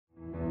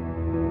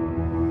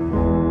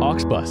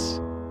Aux Bus.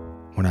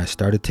 When I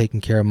started taking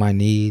care of my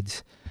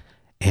needs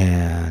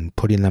and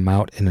putting them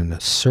out in an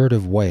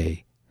assertive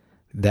way,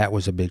 that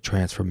was a big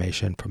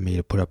transformation for me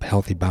to put up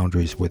healthy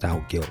boundaries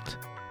without guilt.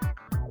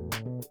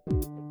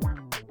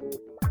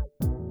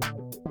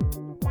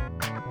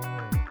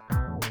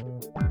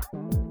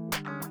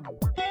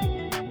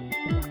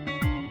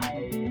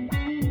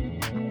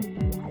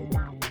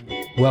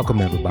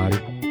 Welcome, everybody,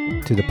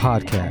 to the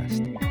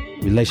podcast,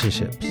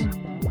 Relationships.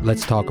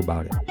 Let's talk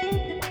about it.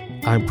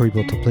 I'm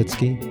Preble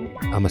Toplitsky.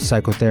 I'm a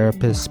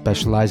psychotherapist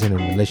specializing in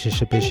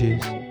relationship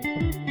issues.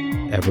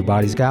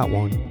 Everybody's got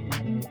one.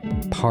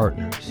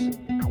 Partners,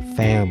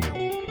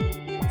 family,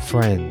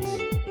 friends,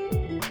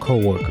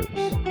 co-workers,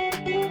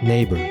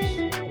 neighbors,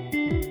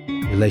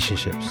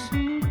 relationships.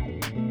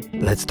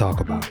 Let's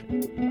talk about it.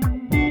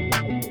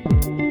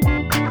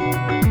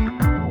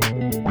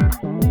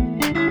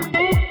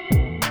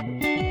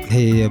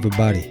 Hey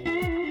everybody,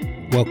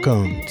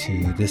 welcome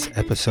to this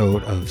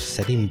episode of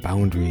Setting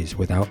Boundaries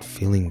Without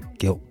Feeling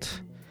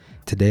Guilt.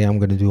 Today I'm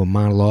going to do a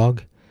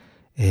monologue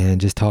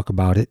and just talk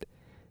about it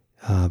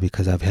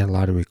because I've had a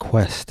lot of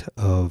requests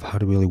of how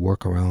to really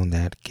work around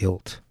that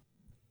guilt.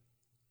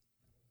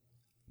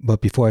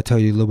 But before I tell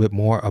you a little bit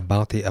more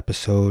about the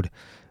episode,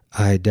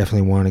 I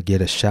definitely want to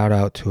get a shout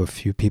out to a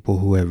few people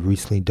who have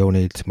recently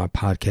donated to my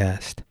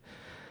podcast. A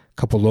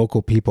couple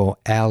local people,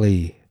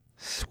 Allie,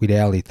 Sweet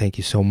Allie, thank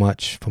you so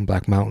much from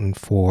Black Mountain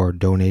for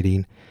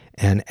donating,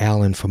 and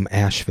Alan from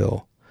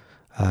Asheville.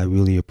 I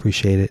really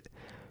appreciate it.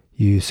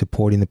 You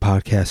supporting the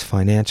podcast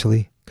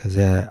financially, because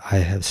I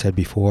have said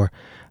before,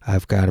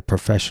 I've got a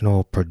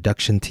professional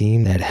production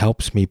team that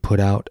helps me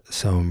put out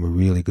some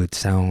really good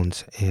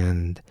sounds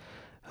and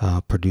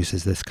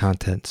produces this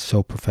content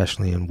so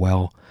professionally and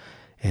well,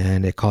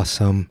 and it costs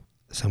some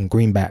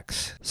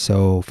greenbacks.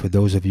 So for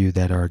those of you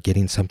that are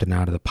getting something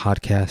out of the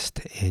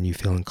podcast and you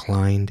feel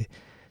inclined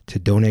to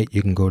donate,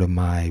 you can go to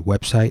my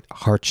website,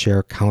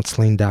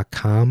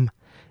 heartsharecounseling.com,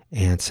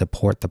 and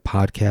support the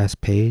podcast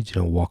page.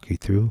 It'll walk you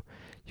through.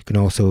 You can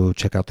also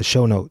check out the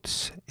show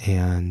notes,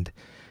 and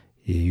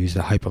you use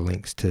the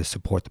hyperlinks to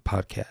support the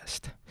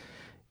podcast.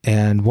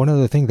 And one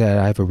other thing that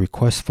I have a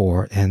request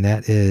for, and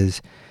that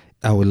is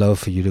I would love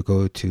for you to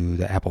go to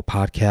the Apple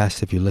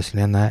Podcast, if you're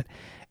listening on that,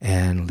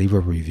 and leave a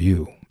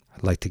review.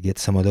 I'd like to get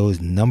some of those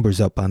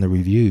numbers up on the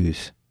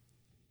reviews.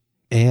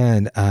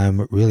 And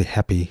I'm really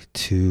happy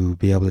to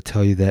be able to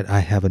tell you that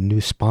I have a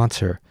new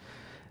sponsor.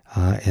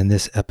 And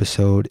this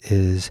episode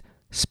is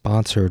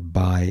sponsored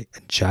by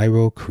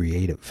Gyro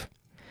Creative.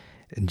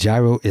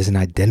 Gyro is an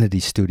identity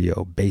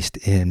studio based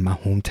in my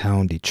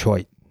hometown,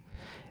 Detroit.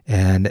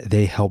 And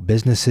they help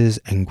businesses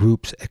and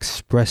groups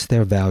express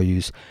their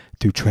values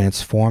through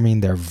transforming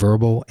their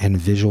verbal and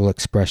visual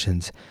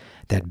expressions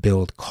that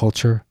build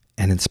culture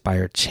and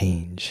inspire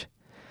change.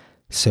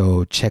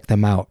 So check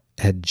them out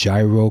at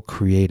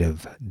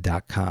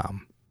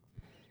gyrocreative.com.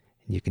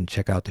 You can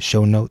check out the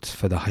show notes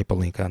for the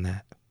hyperlink on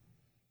that.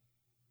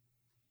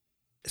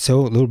 So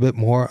a little bit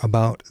more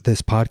about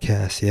this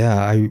podcast.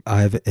 Yeah,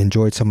 I've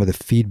enjoyed some of the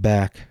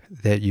feedback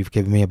that you've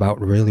given me about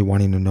really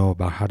wanting to know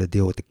about how to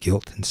deal with the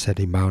guilt and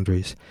setting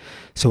boundaries.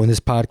 So in this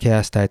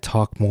podcast, I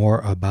talk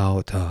more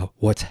about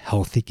what's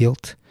healthy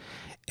guilt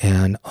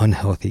and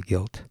unhealthy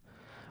guilt.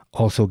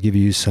 Also give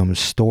you some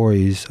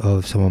stories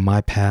of some of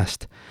my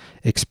past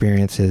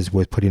experiences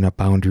with putting up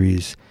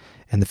boundaries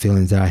and the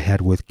feelings that I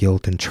had with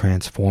guilt and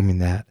transforming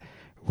that,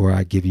 where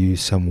I give you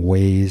some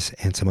ways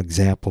and some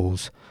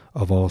examples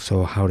of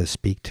also how to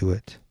speak to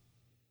it.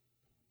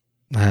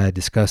 I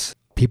discuss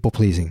people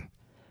pleasing.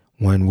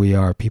 When we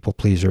are people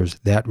pleasers,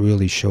 that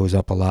really shows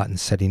up a lot in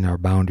setting our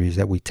boundaries,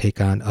 that we take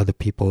on other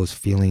people's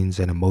feelings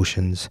and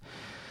emotions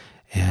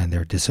and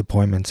their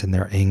disappointments and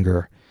their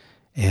anger,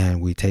 and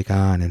we take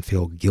on and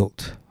feel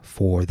guilt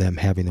for them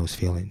having those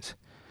feelings.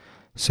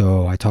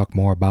 So I talk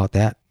more about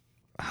that,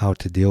 how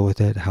to deal with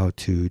it, how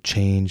to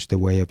change the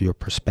way of your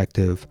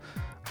perspective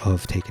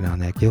of taking on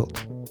that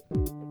guilt.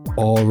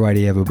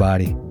 Alrighty,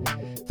 everybody.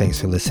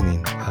 Thanks for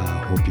listening.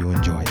 Hope you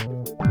enjoy it.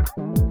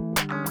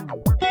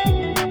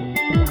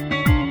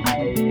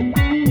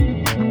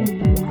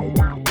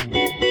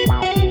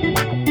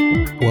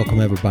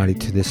 Welcome, everybody,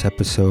 to this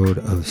episode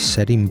of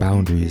Setting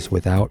Boundaries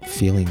Without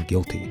Feeling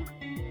Guilty.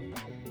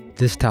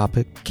 This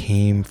topic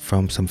came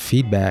from some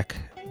feedback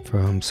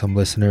from some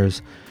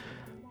listeners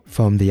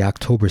from the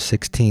October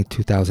 16th,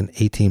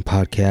 2018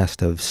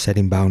 podcast of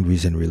Setting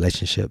Boundaries in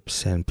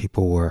Relationships. And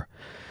people were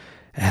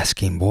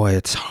asking, boy,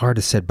 it's hard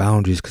to set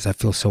boundaries because I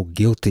feel so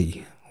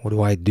guilty. What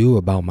do I do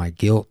about my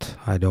guilt?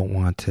 I don't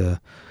want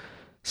to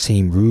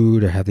seem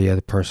rude or have the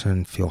other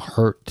person feel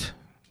hurt,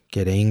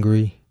 get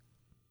angry.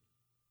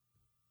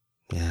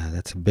 Yeah,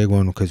 that's a big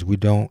one, because we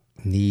don't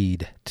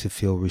need to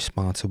feel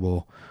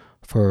responsible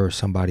for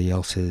somebody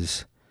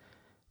else's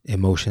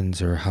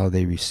emotions or how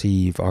they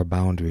receive our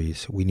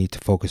boundaries. We need to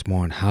focus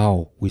more on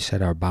how we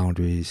set our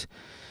boundaries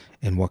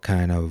and what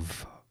kind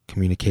of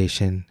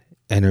communication,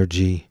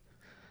 energy,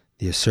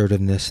 the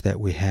assertiveness that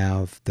we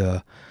have,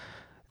 the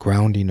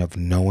grounding of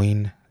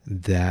knowing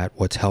that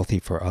what's healthy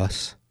for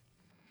us.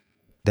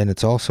 Then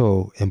it's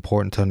also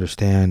important to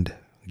understand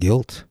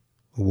guilt.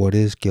 What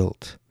is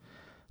guilt?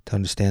 To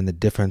understand the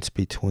difference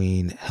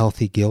between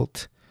healthy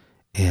guilt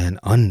and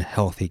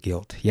unhealthy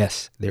guilt.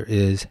 Yes, there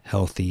is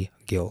healthy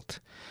guilt.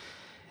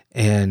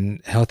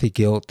 And healthy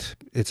guilt,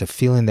 it's a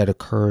feeling that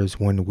occurs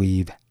when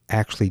we've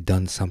actually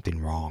done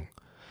something wrong,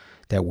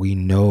 that we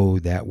know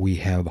that we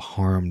have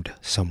harmed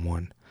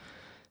someone.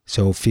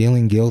 So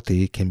feeling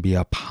guilty can be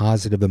a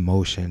positive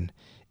emotion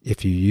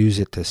if you use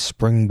it to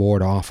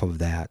springboard off of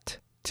that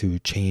to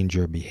change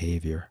your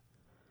behavior.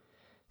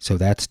 So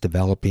that's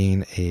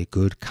developing a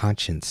good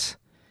conscience,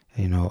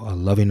 a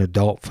loving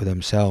adult for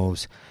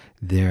themselves.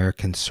 They're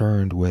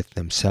concerned with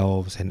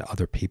themselves and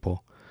other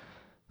people.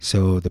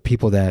 So the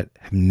people that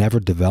have never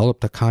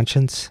developed a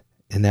conscience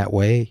in that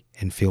way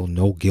and feel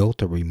no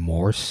guilt or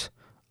remorse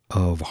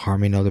of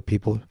harming other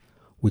people,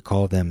 we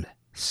call them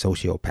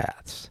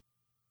sociopaths.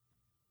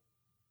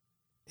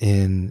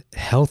 In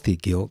healthy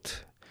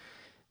guilt,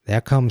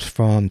 that comes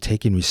from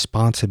taking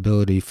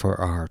responsibility for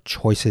our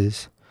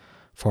choices,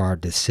 for our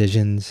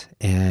decisions,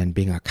 and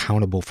being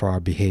accountable for our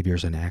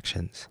behaviors and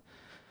actions.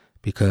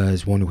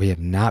 Because when we have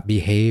not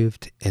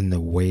behaved in the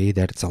way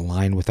that it's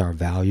aligned with our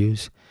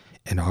values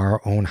and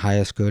our own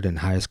highest good and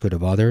highest good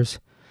of others,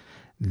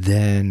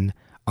 then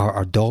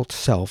our adult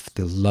self,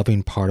 the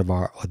loving part of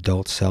our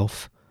adult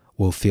self,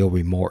 will feel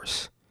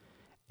remorse.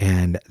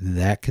 And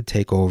that could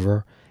take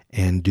over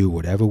and do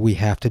whatever we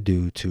have to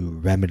do to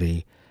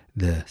remedy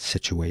the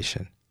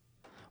situation.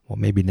 Well,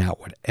 maybe not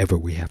whatever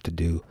we have to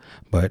do,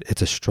 but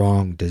it's a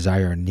strong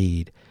desire and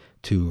need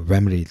to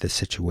remedy the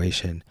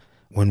situation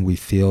when we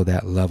feel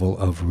that level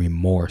of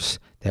remorse,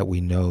 that we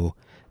know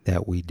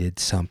that we did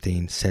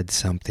something, said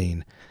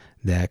something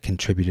that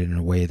contributed in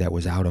a way that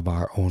was out of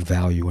our own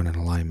value and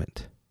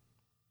alignment.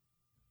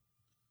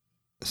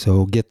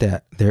 So get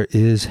that. There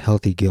is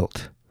healthy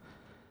guilt.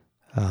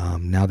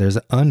 Now there's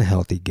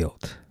unhealthy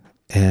guilt.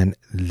 And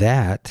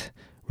that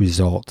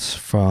results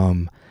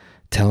from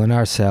telling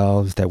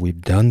ourselves that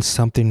we've done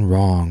something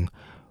wrong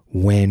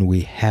when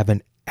we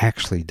haven't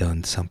actually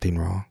done something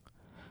wrong,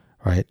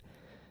 right?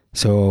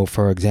 So,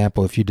 for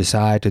example, if you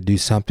decide to do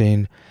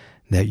something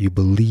that you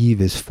believe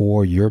is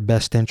for your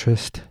best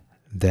interest,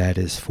 that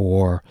is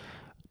for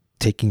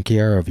taking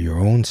care of your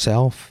own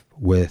self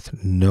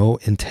with no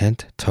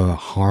intent to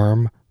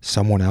harm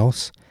someone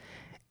else,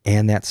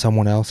 and that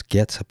someone else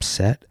gets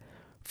upset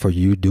for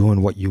you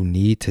doing what you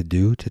need to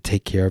do to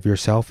take care of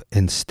yourself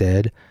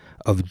instead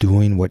of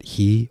doing what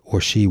he or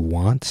she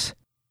wants,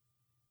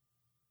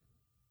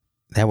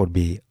 that would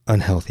be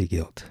unhealthy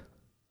guilt.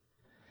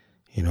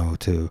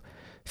 To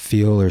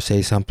feel or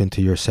say something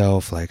to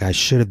yourself like, I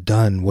should have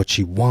done what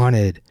she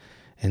wanted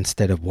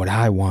instead of what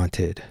I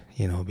wanted,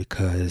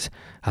 because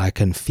I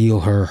can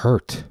feel her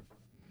hurt,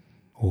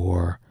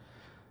 or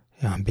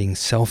I'm being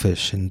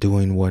selfish in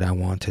doing what I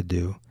want to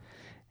do.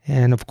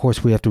 And of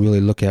course, we have to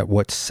really look at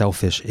what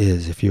selfish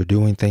is. If you're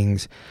doing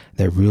things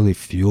that really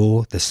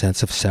fuel the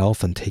sense of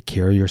self and take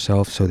care of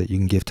yourself so that you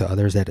can give to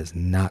others, that is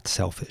not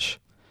selfish.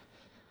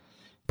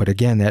 But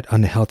again, that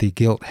unhealthy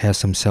guilt has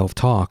some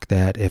self-talk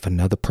that if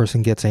another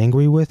person gets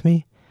angry with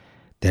me,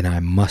 then I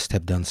must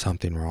have done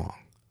something wrong.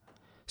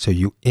 So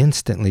you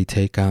instantly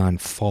take on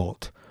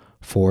fault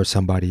for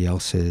somebody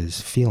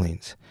else's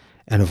feelings.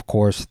 And of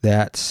course,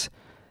 that's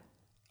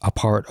a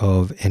part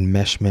of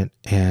enmeshment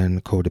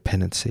and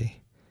codependency.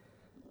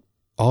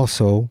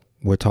 Also,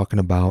 we're talking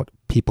about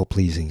people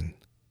pleasing,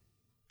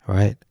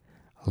 right?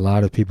 A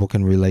lot of people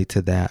can relate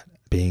to that,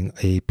 being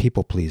a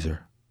people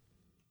pleaser.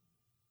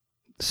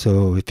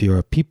 So if you're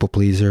a people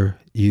pleaser,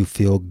 you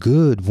feel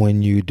good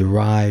when you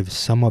derive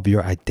some of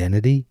your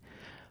identity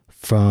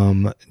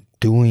from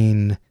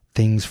doing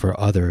things for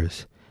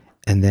others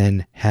and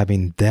then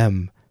having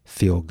them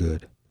feel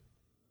good.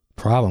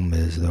 Problem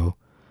is, though,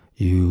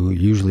 you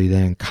usually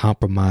then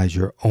compromise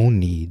your own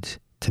needs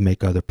to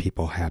make other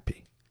people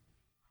happy.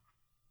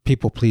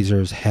 People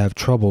pleasers have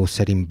trouble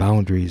setting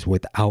boundaries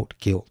without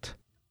guilt.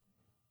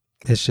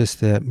 It's just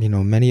that,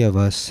 many of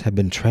us have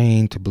been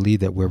trained to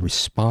believe that we're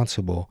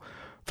responsible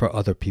for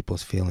other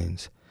people's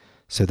feelings,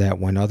 so that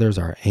when others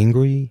are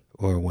angry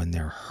or when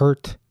they're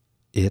hurt,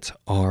 it's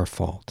our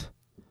fault.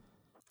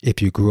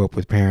 If you grew up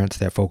with parents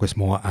that focus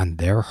more on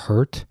their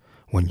hurt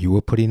when you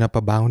were putting up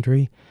a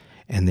boundary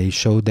and they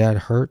showed that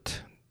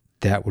hurt,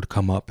 that would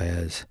come up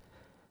as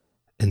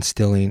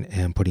instilling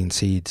and putting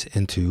seeds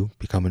into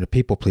becoming a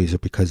people pleaser,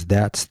 because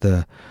that's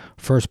the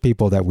first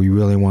people that we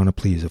really want to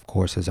please, of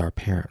course, is our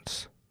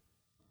parents.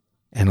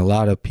 And a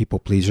lot of people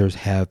pleasers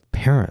have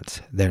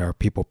parents that are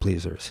people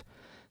pleasers.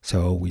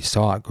 So we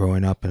saw it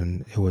growing up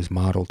and it was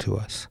modeled to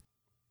us.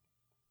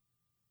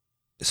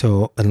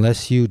 So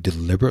unless you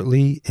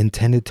deliberately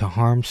intended to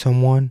harm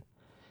someone,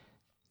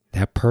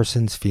 that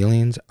person's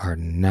feelings are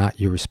not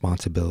your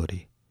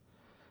responsibility.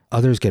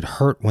 Others get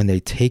hurt when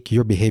they take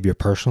your behavior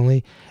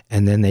personally,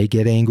 and then they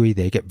get angry,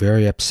 they get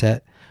very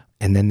upset,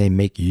 and then they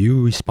make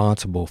you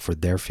responsible for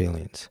their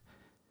feelings.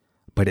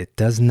 But it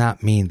does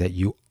not mean that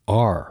you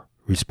are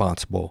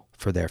responsible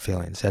for their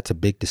feelings. That's a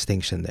big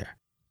distinction there.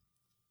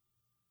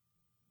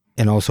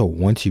 And also,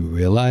 once you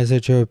realize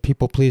that you're a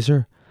people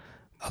pleaser,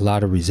 a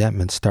lot of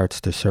resentment starts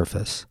to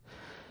surface.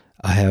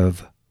 I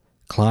have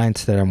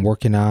clients that I'm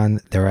working on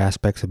their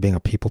aspects of being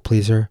a people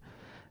pleaser.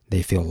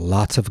 They feel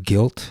lots of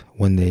guilt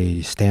when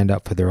they stand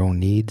up for their own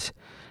needs.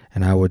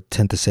 And I would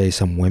tend to say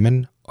some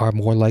women are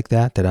more like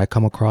that I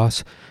come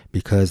across,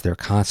 because they're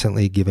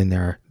constantly giving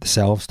their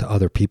selves to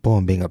other people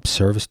and being of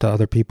service to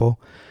other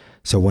people.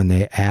 So when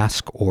they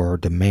ask or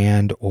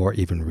demand or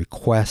even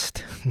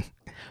request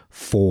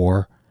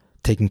for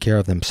taking care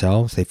of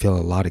themselves, they feel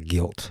a lot of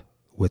guilt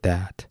with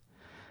that.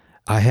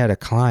 I had a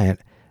client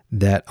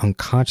that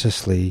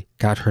unconsciously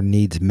got her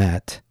needs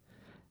met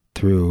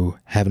through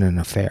having an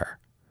affair,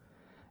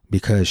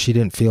 because she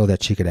didn't feel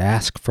that she could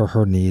ask for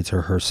her needs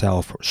or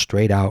herself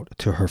straight out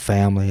to her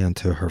family and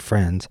to her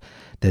friends,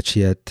 that she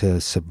had to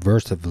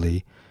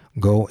subversively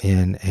go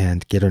in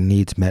and get her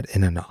needs met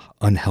in an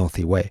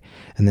unhealthy way.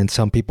 And then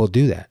some people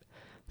do that.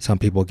 Some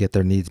people get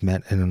their needs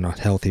met in an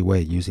unhealthy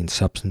way using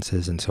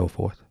substances and so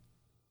forth.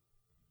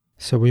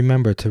 So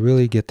remember to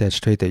really get that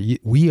straight, that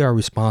we are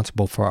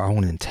responsible for our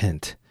own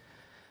intent.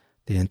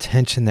 The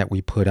intention that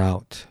we put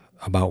out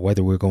about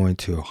whether we're going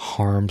to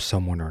harm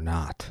someone or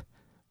not.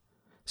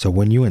 So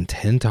when you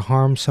intend to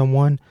harm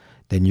someone,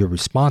 then you're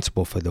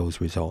responsible for those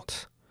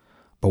results.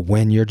 But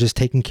when you're just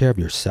taking care of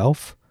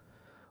yourself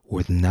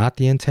with not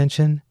the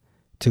intention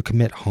to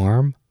commit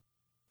harm,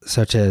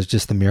 such as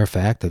just the mere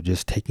fact of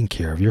just taking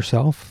care of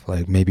yourself,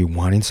 like maybe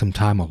wanting some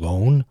time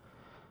alone,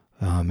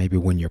 maybe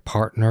when your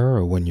partner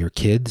or when your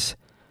kids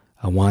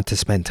want to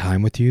spend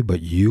time with you,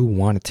 but you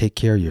want to take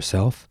care of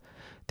yourself,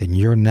 then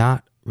you're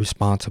not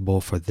responsible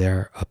for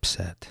their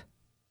upset.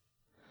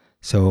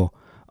 So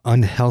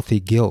unhealthy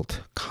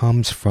guilt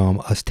comes from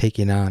us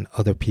taking on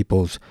other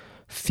people's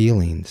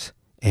feelings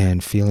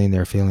and feeling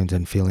their feelings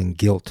and feeling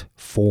guilt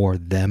for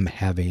them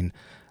having,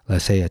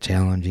 let's say, a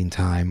challenging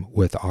time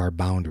with our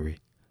boundary.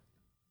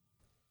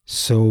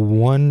 So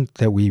one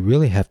that we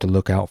really have to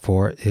look out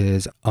for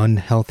is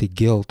unhealthy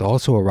guilt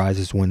also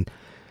arises when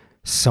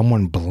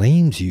someone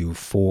blames you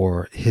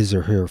for his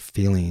or her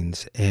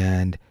feelings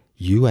and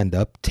you end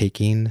up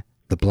taking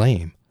the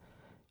blame.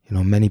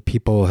 Many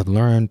people have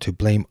learned to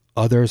blame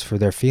others for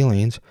their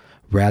feelings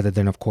rather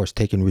than, of course,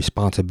 taking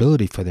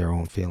responsibility for their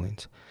own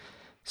feelings.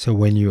 So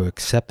when you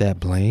accept that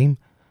blame,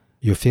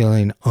 you're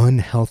feeling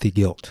unhealthy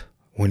guilt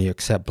when you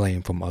accept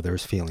blame from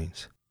others'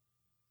 feelings.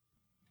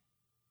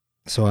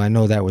 So I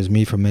know that was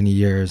me for many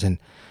years, and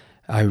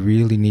I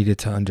really needed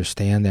to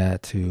understand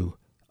that, to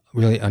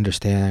really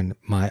understand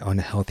my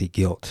unhealthy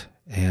guilt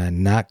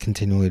and not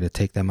continually to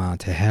take them on,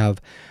 to have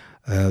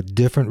a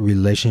different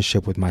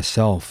relationship with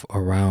myself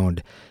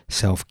around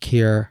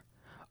self-care,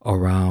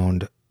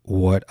 around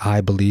what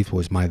I believed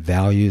was my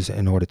values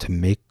in order to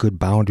make good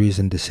boundaries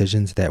and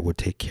decisions that would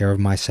take care of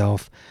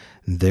myself.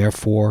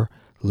 Therefore,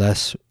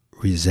 less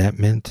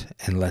resentment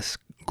and less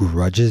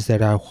grudges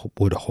that I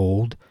would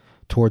hold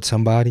towards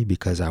somebody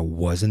because I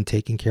wasn't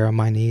taking care of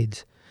my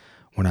needs.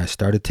 When I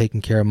started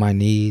taking care of my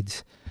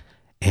needs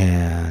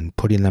and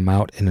putting them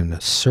out in an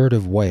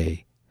assertive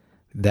way,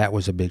 that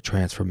was a big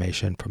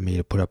transformation for me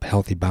to put up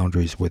healthy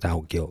boundaries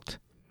without guilt.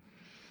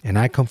 And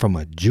I come from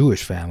a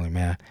Jewish family,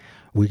 man.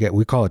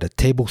 We call it a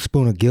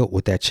tablespoon of guilt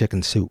with that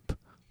chicken soup,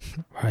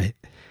 right?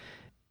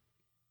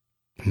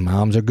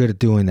 Moms are good at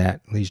doing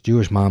that. At least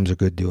Jewish moms are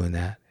good doing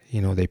that.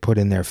 They put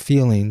in their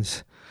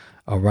feelings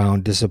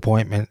around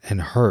disappointment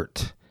and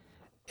hurt.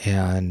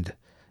 And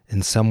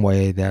in some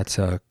way, that's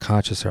a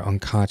conscious or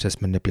unconscious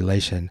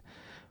manipulation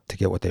to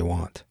get what they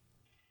want.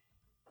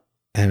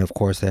 And of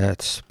course,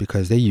 that's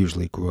because they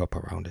usually grew up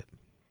around it.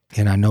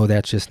 And I know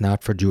that's just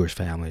not for Jewish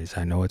families.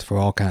 I know it's for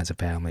all kinds of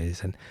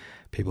families and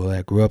people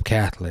that grew up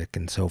Catholic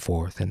and so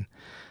forth. And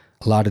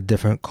a lot of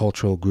different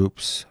cultural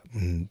groups,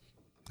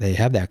 they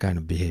have that kind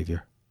of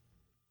behavior.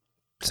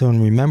 So,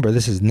 and remember,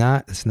 it's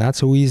not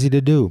so easy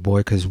to do, boy,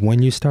 because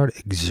when you start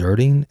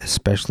exerting,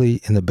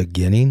 especially in the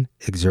beginning,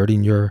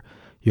 exerting your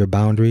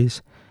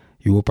boundaries,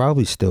 you will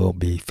probably still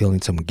be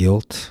feeling some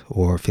guilt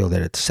or feel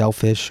that it's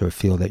selfish or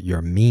feel that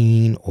you're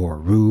mean or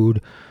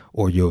rude,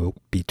 or you'll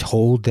be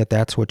told that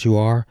that's what you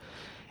are.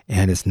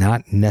 And it's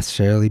not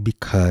necessarily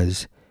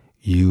because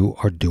you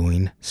are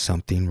doing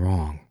something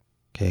wrong.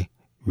 Okay?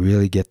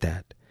 Really get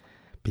that.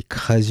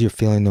 Because you're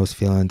feeling those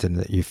feelings and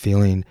that you're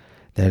feeling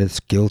that it's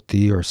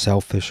guilty or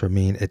selfish or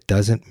mean, it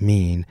doesn't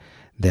mean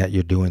that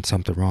you're doing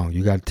something wrong.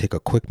 You got to take a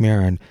quick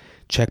mirror and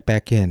check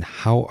back in.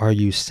 How are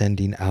you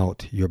sending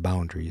out your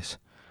boundaries?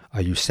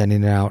 Are you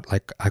sending it out,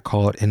 like I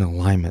call it, in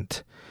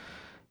alignment?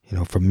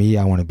 For me,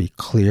 I want to be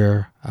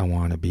clear. I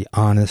want to be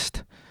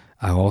honest.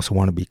 I also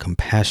want to be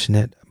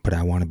compassionate, but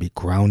I want to be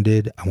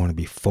grounded. I want to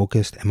be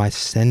focused. Am I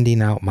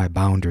sending out my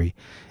boundary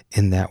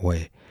in that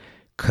way?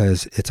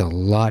 Because it's a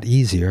lot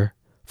easier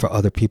for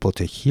other people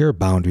to hear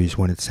boundaries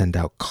when it's sent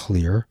out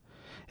clear.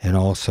 And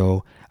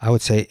also, I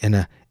would say in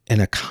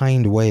a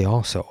kind way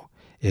also.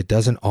 It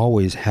doesn't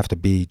always have to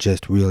be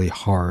just really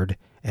hard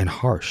and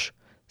harsh.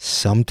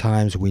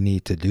 Sometimes we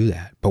need to do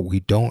that, but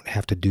we don't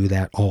have to do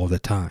that all the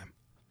time.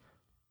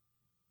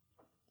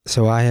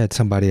 So I had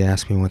somebody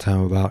ask me one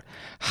time about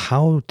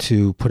how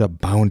to put up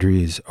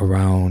boundaries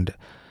around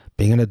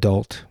being an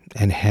adult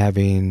and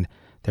having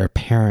their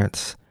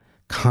parents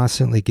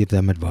constantly give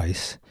them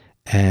advice.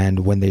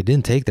 And when they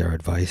didn't take their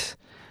advice,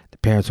 the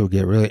parents would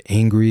get really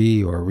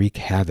angry or wreak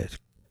havoc.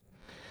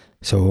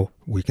 So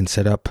we can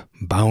set up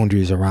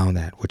boundaries around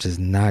that, which is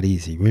not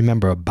easy.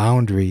 Remember, a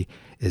boundary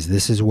is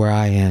this is where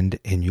I end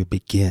and you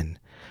begin.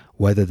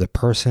 Whether the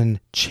person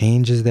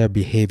changes their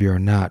behavior or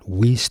not,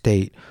 we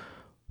state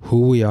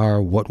who we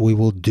are, what we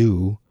will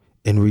do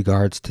in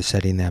regards to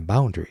setting that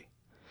boundary.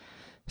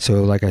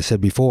 So like I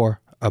said before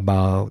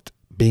about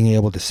being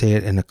able to say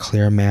it in a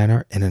clear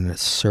manner, in an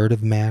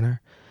assertive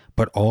manner,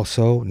 but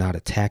also not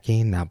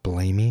attacking, not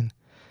blaming.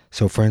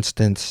 So for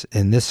instance,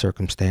 in this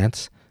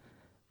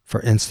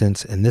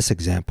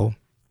example,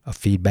 a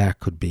feedback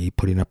could be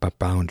putting up a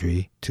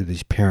boundary to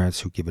these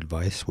parents who give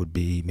advice would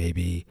be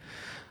maybe,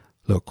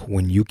 look,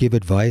 when you give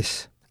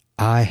advice,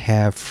 I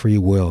have free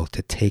will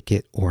to take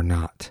it or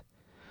not.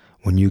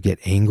 When you get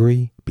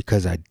angry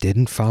because I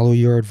didn't follow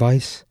your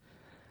advice,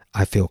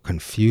 I feel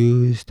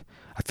confused,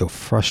 I feel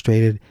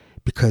frustrated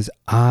because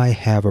I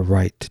have a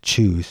right to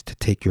choose to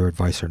take your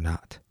advice or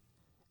not.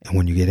 And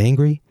when you get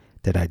angry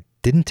that I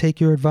didn't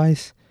take your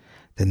advice,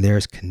 then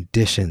there's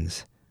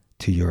conditions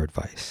to your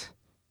advice,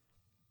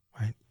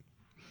 right?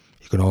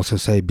 You can also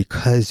say,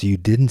 because you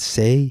didn't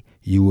say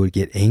you would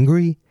get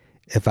angry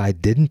if I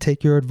didn't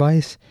take your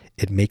advice,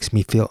 it makes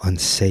me feel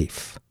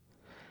unsafe.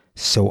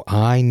 So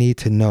I need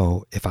to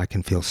know if I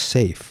can feel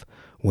safe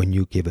when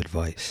you give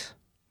advice.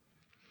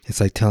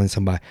 It's like telling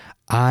somebody,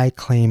 I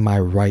claim my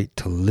right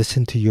to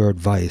listen to your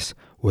advice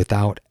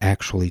without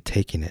actually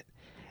taking it,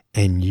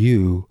 and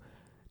you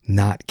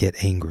not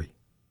get angry.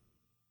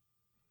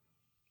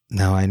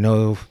 Now I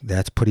know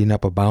that's putting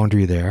up a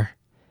boundary there,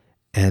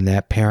 and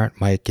that parent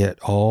might get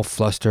all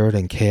flustered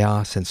and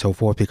chaos and so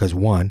forth because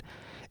one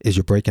is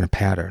you're breaking a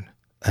pattern,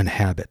 a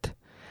habit,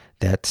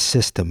 that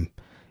system.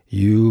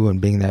 You and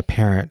being that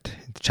parent,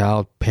 the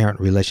child-parent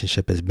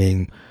relationship is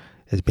being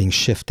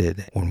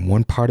shifted. When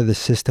one part of the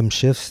system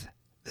shifts,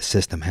 the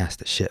system has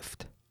to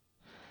shift.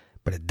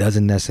 But it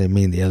doesn't necessarily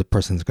mean the other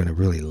person's going to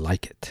really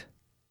like it.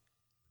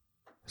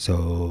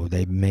 So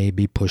they may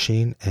be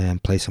pushing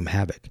and play some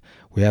havoc.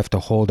 We have to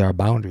hold our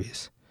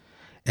boundaries.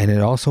 And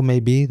it also may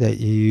be that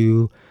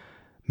you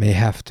may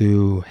have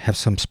to have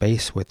some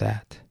space with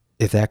that.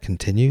 If that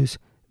continues,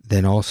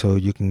 then also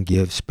you can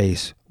give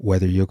space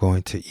whether you're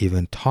going to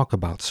even talk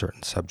about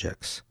certain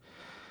subjects.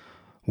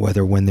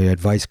 Whether when the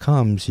advice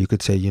comes, you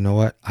could say, you know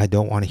what, I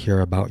don't want to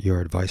hear about your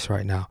advice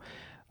right now.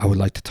 I would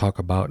like to talk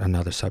about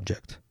another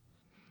subject.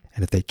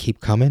 And if they keep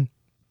coming,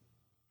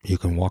 you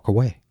can walk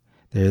away.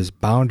 There's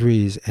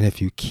boundaries, and if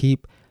you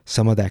keep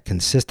some of that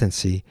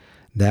consistency,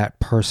 that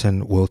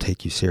person will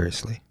take you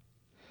seriously.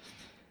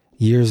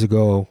 Years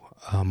ago,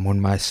 when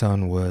my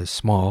son was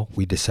small,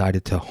 we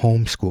decided to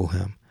homeschool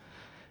him.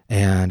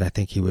 And I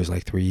think he was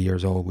like 3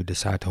 years old. We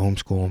decided to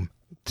homeschool him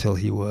till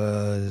he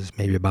was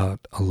maybe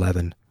about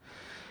 11.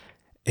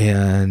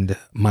 And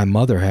my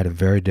mother had a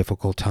very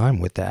difficult time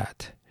with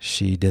that.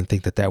 She didn't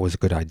think that that was a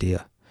good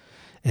idea.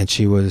 And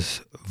she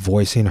was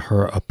voicing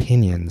her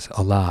opinions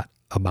a lot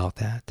about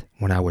that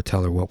when I would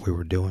tell her what we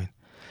were doing.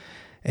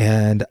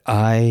 And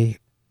I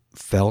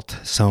felt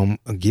some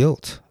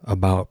guilt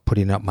about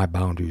putting up my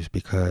boundaries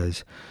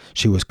because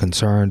she was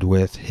concerned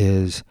with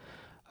his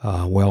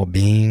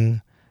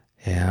well-being.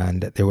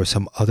 And there were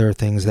some other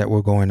things that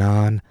were going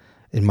on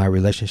in my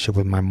relationship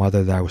with my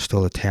mother that I was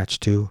still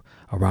attached to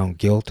around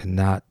guilt and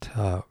not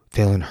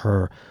feeling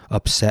her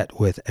upset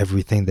with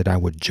everything that I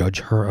would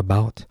judge her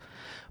about.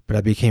 But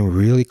I became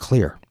really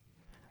clear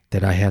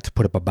that I had to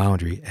put up a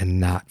boundary and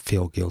not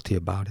feel guilty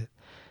about it.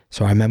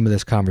 So I remember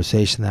this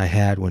conversation that I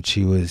had when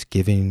she was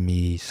giving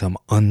me some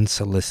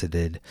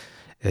unsolicited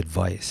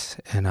advice.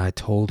 And I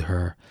told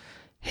her,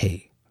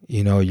 hey,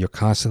 you know, you're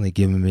constantly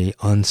giving me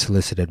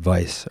unsolicited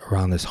advice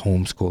around this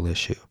homeschool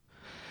issue.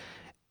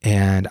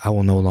 And I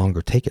will no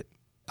longer take it.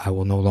 I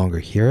will no longer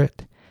hear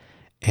it.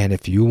 And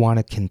if you want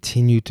to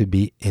continue to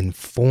be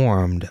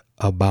informed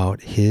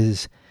about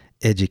his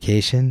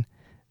education,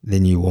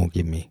 then you won't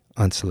give me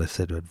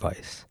unsolicited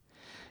advice.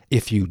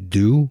 If you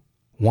do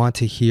want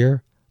to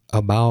hear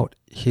about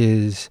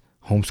his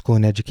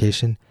homeschooling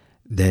education,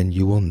 then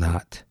you will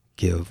not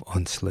give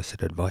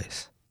unsolicited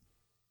advice.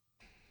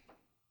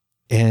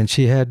 And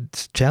she had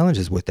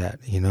challenges with that.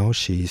 You know,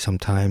 she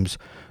sometimes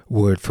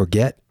would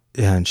forget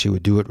and she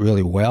would do it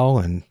really well,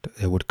 and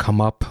it would come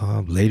up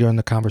later in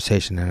the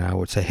conversation, and I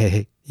would say,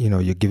 hey, you know,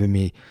 you're giving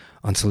me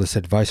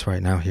unsolicited advice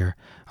right now here.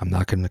 I'm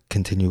not going to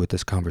continue with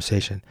this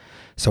conversation.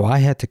 So I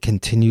had to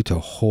continue to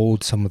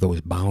hold some of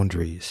those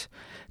boundaries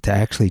to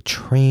actually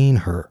train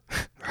her,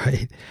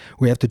 right?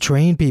 We have to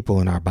train people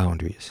in our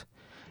boundaries.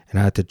 And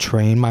I had to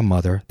train my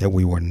mother that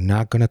we were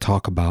not going to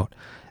talk about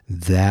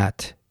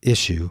that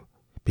issue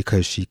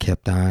because she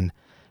kept on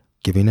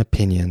giving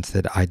opinions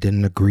that I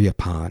didn't agree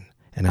upon.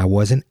 And I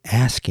wasn't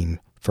asking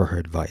for her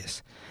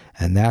advice.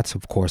 And that's,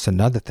 of course,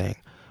 another thing.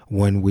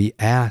 When we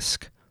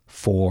ask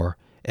for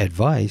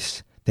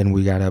advice, then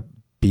we got to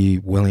be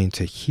willing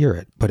to hear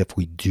it. But if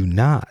we do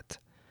not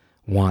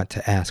want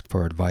to ask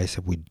for advice,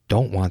 if we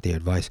don't want the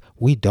advice,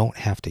 we don't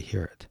have to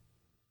hear it.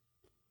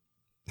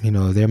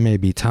 There may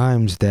be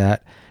times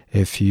that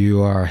if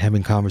you are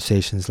having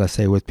conversations, let's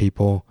say with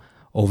people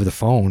over the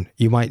phone,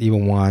 you might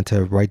even want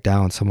to write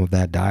down some of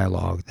that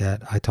dialogue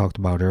that I talked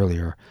about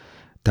earlier,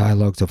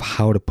 dialogues of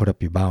how to put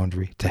up your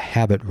boundary, to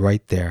have it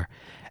right there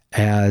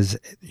as,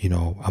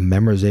 a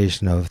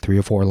memorization of 3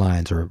 or 4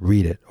 lines, or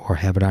read it or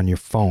have it on your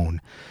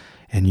phone.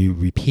 And you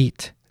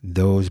repeat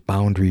those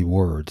boundary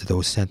words,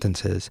 those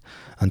sentences,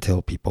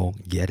 until people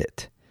get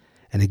it.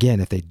 And again,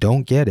 if they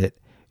don't get it,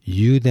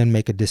 you then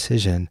make a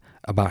decision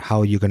about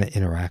how you're going to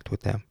interact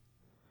with them.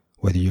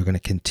 Whether you're going to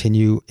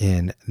continue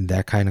in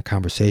that kind of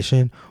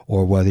conversation,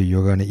 or whether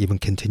you're going to even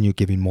continue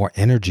giving more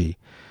energy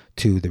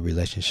to the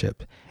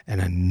relationship.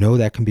 And I know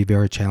that can be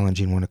very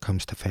challenging when it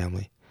comes to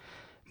family.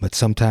 But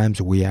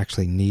sometimes we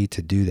actually need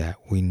to do that.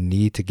 We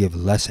need to give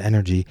less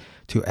energy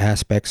to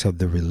aspects of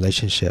the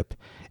relationship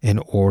in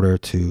order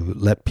to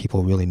let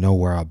people really know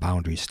where our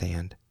boundaries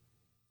stand.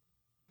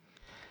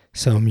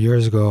 Some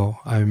years ago,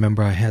 I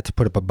remember I had to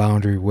put up a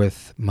boundary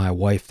with my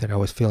wife that I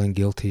was feeling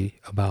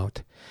guilty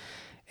about.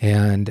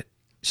 And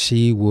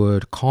she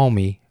would call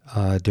me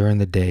during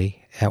the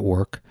day at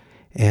work,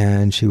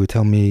 and she would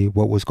tell me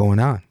what was going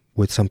on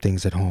with some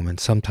things at home. And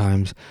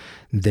sometimes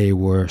they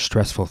were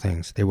stressful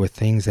things. They were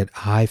things that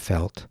I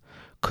felt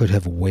could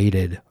have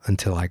waited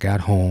until I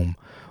got home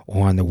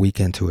or on the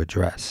weekend to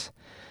address.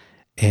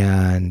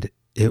 And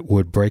it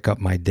would break up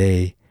my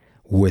day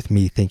with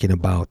me thinking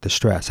about the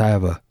stress. I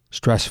have a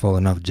stressful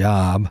enough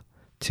job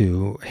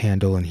to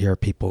handle and hear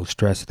people's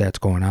stress that's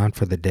going on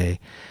for the day,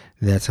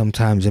 that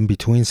sometimes in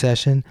between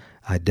session,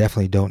 I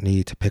definitely don't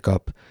need to pick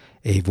up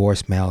a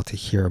voicemail to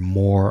hear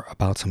more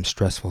about some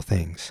stressful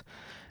things.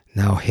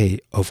 Now, hey,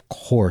 of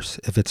course,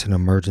 if it's an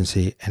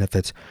emergency and if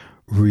it's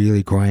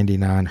really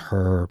grinding on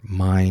her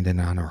mind and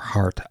on her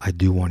heart, I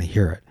do want to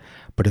hear it.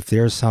 But if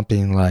there's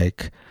something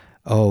like,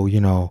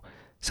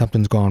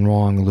 something's gone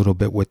wrong a little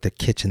bit with the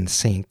kitchen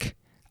sink,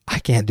 I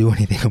can't do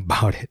anything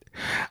about it.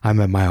 I'm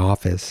at my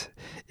office.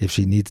 If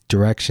she needs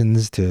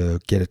directions to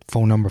get a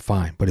phone number,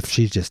 fine. But if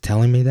she's just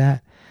telling me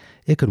that,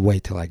 it could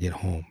wait till I get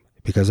home,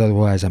 because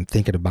otherwise I'm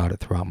thinking about it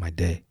throughout my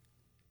day.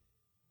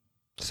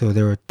 So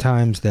there were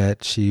times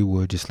that she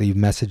would just leave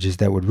messages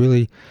that would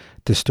really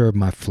disturb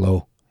my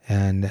flow,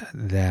 and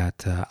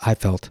that I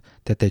felt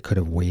that they could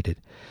have waited.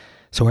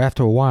 So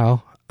after a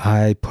while,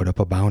 I put up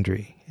a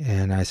boundary,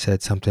 and I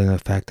said something to the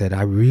fact that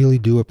I really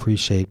do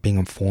appreciate being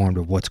informed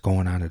of what's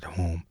going on at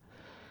home.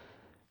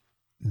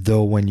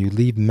 Though when you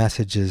leave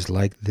messages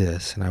like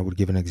this, and I would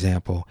give an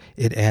example,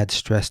 it adds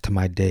stress to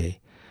my day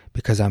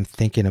because I'm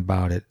thinking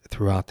about it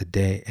throughout the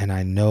day, and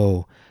I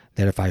know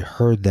that if I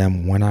heard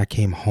them when I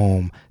came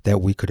home,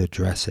 that we could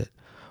address it.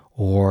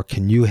 Or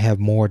can you have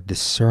more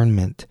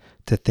discernment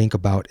to think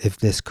about if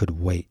this could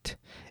wait?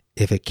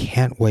 If it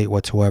can't wait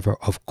whatsoever,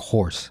 of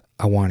course,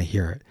 I want to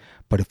hear it.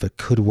 But if it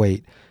could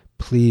wait,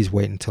 please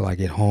wait until I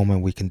get home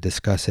and we can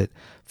discuss it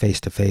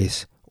face to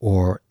face,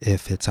 or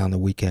if it's on the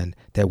weekend,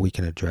 that we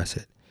can address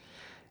it.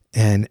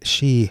 And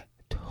she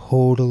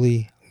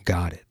totally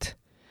got it.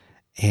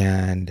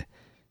 And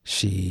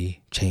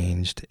she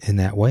changed in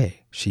that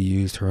way. She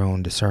used her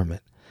own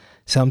discernment.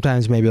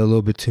 Sometimes maybe a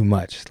little bit too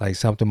much. Like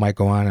something might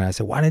go on and I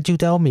said, why didn't you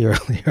tell me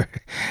earlier?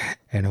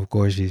 And of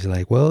course she's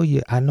like, well,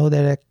 I know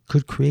that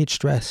could create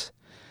stress.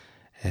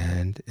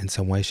 And in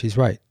some way she's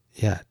right.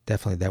 Yeah,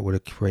 definitely that would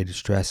have created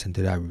stress. And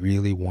did I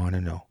really want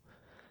to know?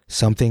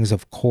 Some things,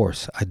 of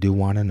course, I do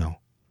want to know.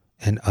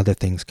 And other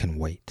things can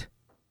wait.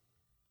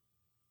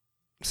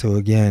 So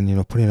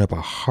again, putting up a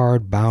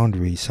hard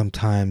boundary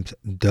sometimes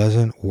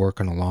doesn't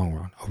work in the long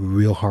run, a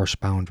real harsh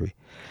boundary.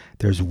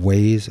 There's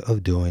ways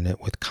of doing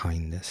it with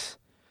kindness,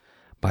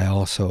 by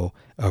also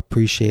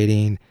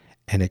appreciating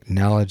and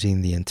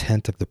acknowledging the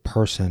intent of the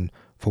person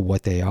for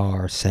what they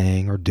are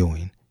saying or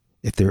doing,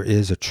 if there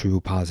is a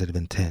true positive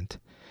intent,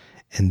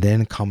 and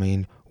then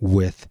coming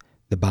with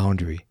the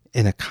boundary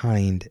in a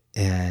kind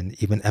and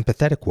even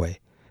empathetic way.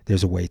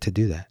 There's a way to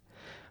do that.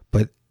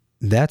 But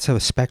that's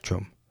a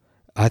spectrum.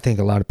 I think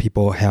a lot of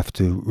people have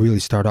to really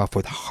start off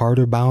with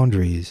harder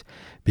boundaries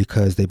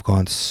because they've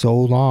gone so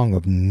long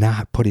of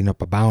not putting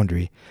up a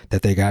boundary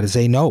that they got to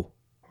say no,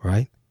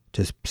 right?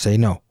 Just say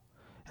no.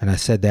 And I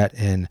said that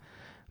in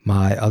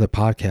my other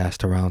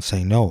podcast around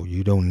saying no.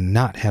 You do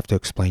not have to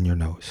explain your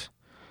no's.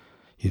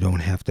 You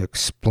don't have to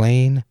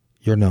explain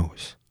your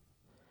no's.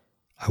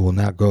 I will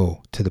not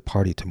go to the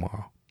party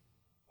tomorrow.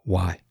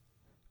 Why?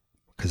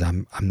 Because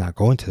I'm not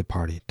going to the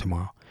party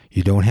tomorrow.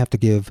 You don't have to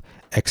give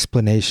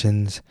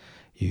explanations.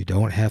 You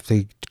don't have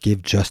to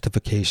give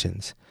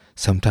justifications.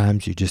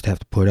 Sometimes you just have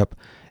to put up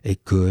a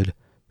good,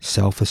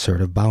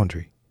 self-assertive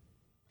boundary.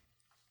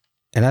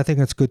 And I think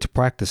it's good to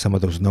practice some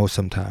of those no's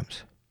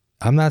sometimes.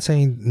 I'm not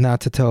saying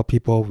not to tell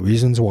people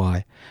reasons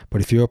why,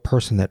 but if you're a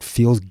person that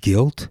feels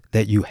guilt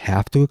that you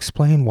have to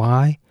explain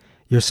why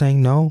you're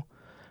saying no,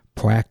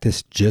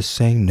 practice just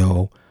saying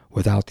no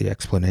without the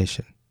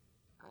explanation.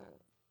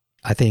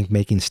 I think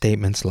making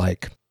statements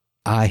like,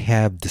 I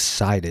have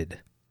decided,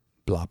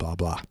 blah, blah,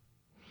 blah.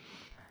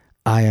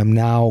 I am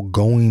now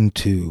going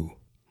to,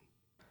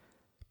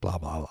 blah,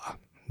 blah, blah.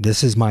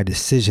 This is my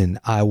decision.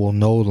 I will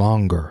no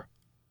longer.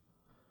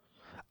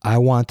 I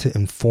want to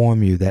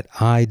inform you that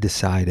I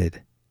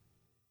decided,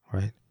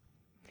 right?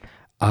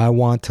 I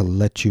want to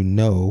let you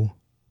know,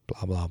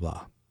 blah, blah,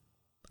 blah.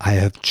 I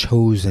have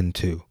chosen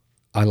to.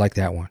 I like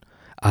that one.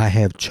 I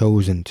have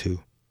chosen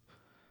to,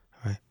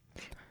 right?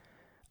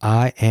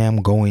 I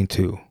am going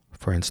to,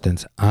 for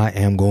instance, I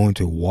am going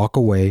to walk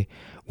away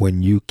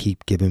when you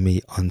keep giving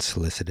me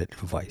unsolicited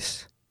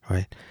advice,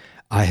 right?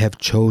 I have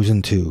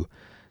chosen to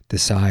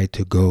decide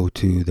to go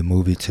to the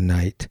movie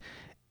tonight,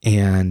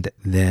 and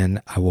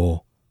then I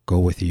will go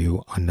with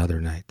you another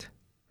night.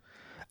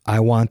 I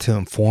want to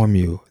inform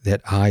you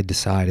that I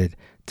decided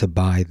to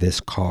buy this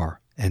car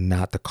and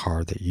not the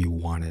car that you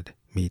wanted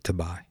me to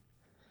buy.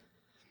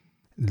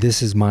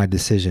 This is my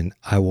decision.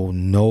 I will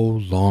no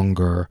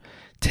longer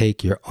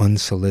take your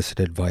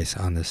unsolicited advice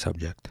on this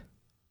subject.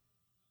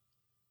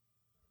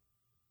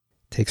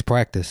 It takes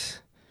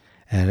practice,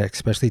 and it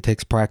especially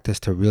takes practice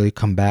to really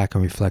come back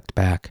and reflect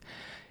back.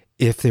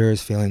 If there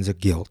is feelings of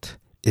guilt,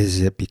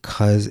 is it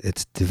because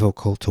it's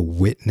difficult to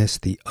witness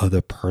the other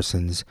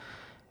person's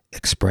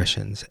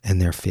expressions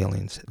and their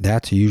feelings?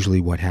 That's usually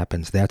what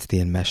happens. That's the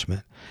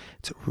enmeshment.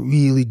 It's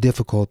really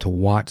difficult to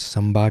watch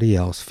somebody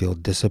else feel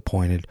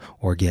disappointed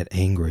or get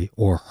angry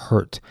or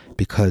hurt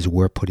because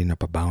we're putting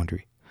up a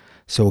boundary.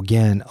 So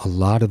again, a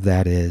lot of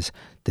that is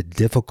the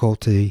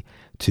difficulty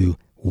to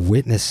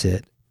witness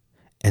it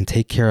and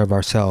take care of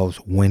ourselves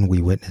when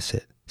we witness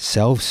it.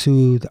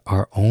 Self-soothe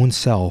our own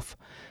self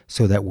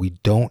so that we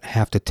don't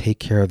have to take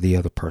care of the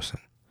other person,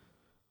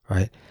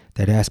 right?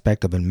 That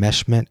aspect of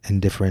enmeshment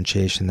and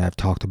differentiation that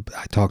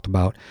I talked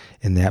about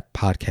in that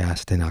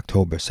podcast in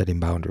October, Setting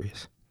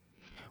Boundaries.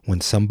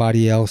 When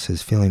somebody else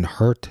is feeling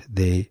hurt,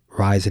 they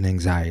rise in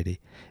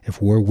anxiety.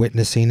 If we're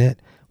witnessing it,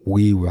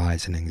 we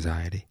rise in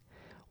anxiety.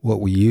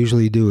 What we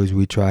usually do is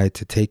we try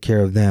to take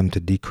care of them, to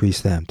decrease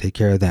them, take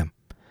care of them.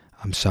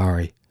 I'm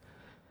sorry.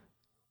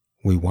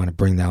 We want to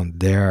bring down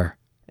their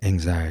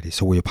anxiety.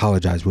 So we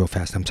apologize real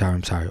fast.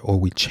 I'm sorry. Or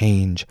we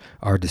change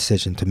our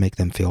decision to make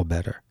them feel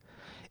better.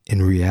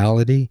 In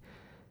reality,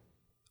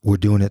 we're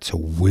doing it so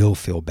we'll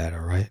feel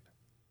better, right?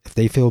 If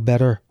they feel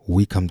better,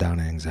 we come down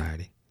in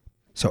anxiety.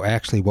 So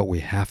actually what we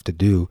have to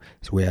do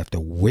is we have to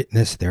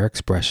witness their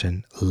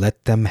expression,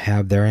 let them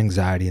have their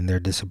anxiety and their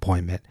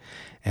disappointment,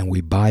 and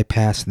we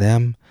bypass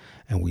them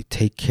and we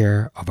take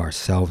care of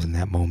ourselves in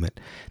that moment,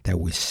 that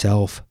we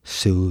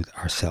self-soothe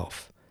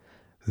ourselves.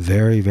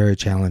 Very, very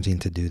challenging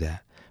to do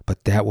that,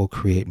 but that will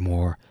create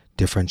more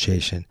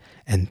differentiation,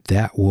 and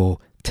that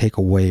will take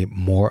away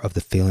more of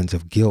the feelings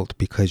of guilt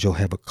because you'll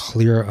have a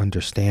clear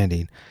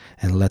understanding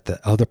and let the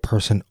other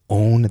person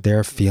own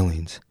their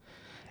feelings.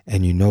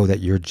 And you know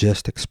that you're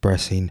just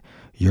expressing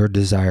your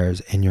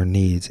desires and your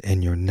needs,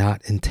 and you're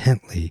not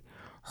intently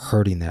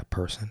hurting that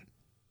person.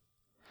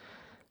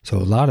 So a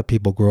lot of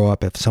people grow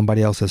up, if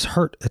somebody else is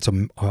hurt, it's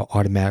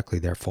automatically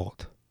their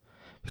fault.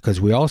 Because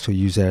we also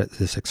use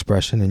this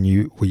expression,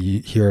 and we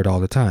hear it all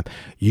the time.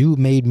 You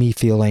made me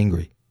feel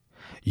angry.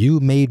 You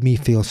made me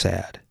feel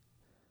sad.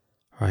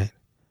 Right?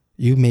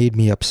 You made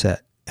me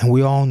upset. And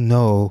we all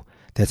know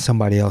that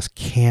somebody else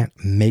can't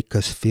make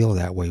us feel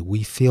that way.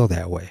 We feel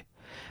that way.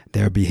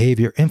 Their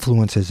behavior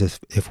influences us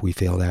if we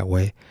feel that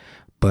way.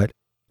 But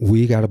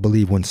we got to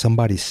believe when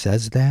somebody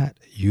says that,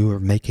 you are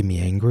making me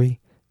angry,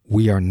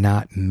 we are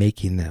not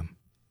making them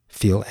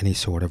feel any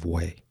sort of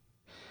way.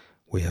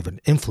 We have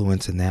an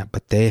influence in that,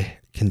 but they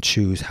can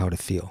choose how to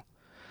feel.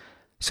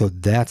 So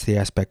that's the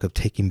aspect of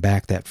taking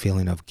back that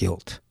feeling of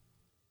guilt.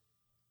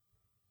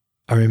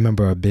 I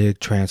remember a big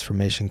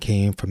transformation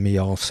came for me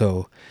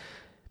also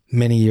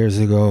many years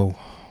ago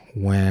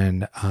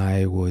when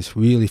I was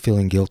really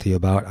feeling guilty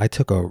about. I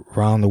took a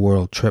round the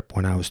world trip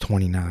when I was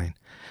 29.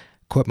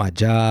 Quit my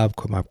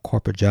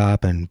corporate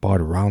job, and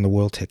bought a round the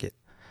world ticket.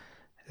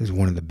 It was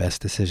one of the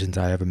best decisions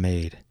I ever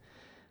made.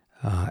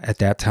 At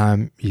that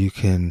time, you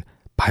can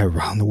buy a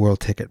round the world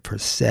ticket for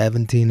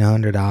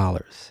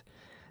 $1,700.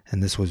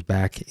 And this was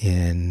back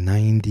in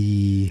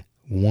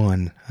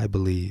 91, I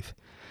believe.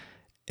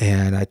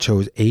 And I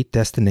chose 8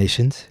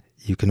 destinations.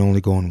 You can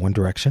only go in one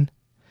direction.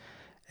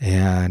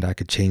 And I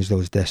could change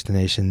those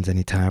destinations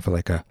anytime for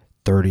like a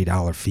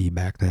 $30 fee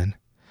back then.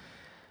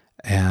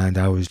 And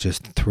I was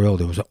just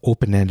thrilled. It was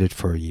open-ended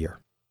for a year.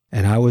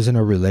 And I was in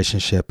a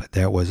relationship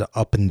that was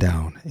up and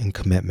down in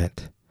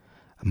commitment.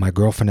 My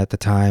girlfriend at the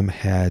time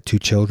had 2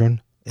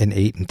 children, an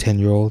 8 and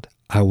 10-year-old.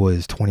 I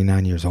was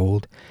 29 years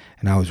old,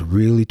 and I was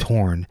really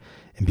torn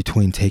in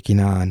between taking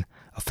on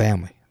a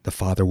family. The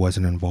father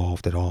wasn't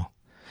involved at all.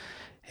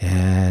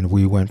 And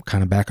we went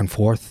kind of back and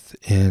forth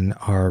in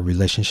our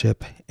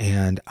relationship,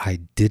 and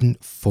I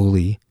didn't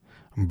fully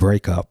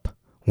break up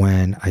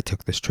when I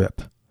took this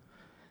trip.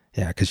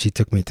 Yeah, because she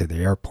took me to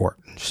the airport.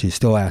 She's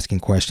still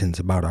asking questions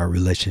about our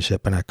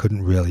relationship, and I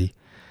couldn't really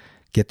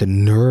get the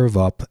nerve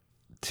up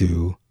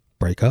to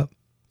break up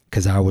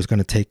because I was going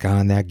to take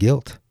on that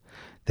guilt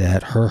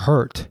that her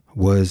hurt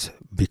was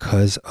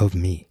because of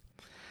me.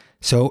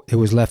 So it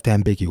was left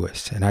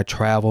ambiguous, and I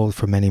traveled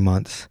for many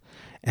months,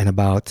 and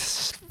about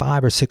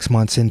 5 or 6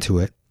 months into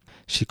it,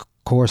 she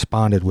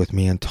corresponded with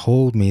me and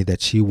told me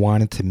that she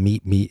wanted to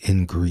meet me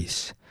in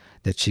Greece,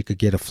 that she could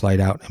get a flight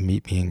out and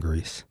meet me in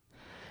Greece.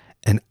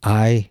 And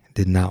I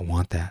did not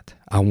want that.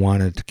 I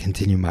wanted to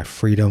continue my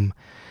freedom,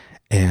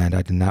 and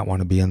I did not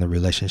want to be in the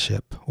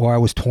relationship. Or I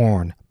was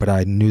torn, but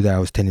I knew that I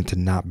was tending to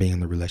not be in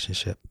the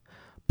relationship.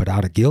 But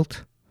out of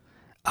guilt,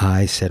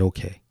 I said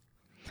okay.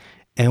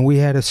 And we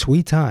had a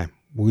sweet time.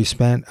 We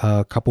spent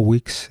a couple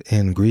weeks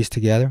in Greece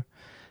together.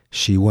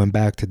 She went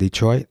back to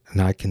Detroit,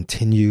 and I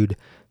continued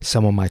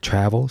some of my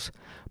travels,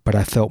 but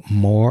I felt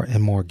more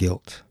and more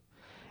guilt.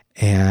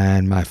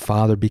 And my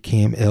father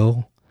became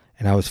ill,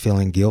 and I was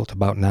feeling guilt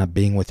about not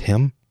being with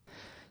him.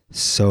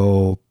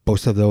 So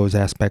both of those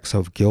aspects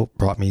of guilt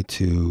brought me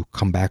to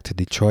come back to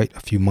Detroit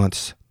a few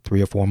months,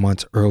 3 or 4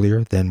 months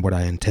earlier than what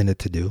I intended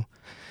to do.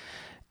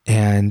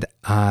 And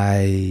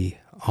I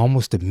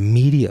almost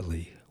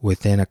immediately,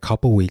 within a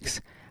couple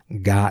weeks,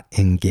 got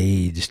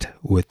engaged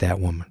with that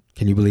woman.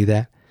 Can you believe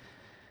that?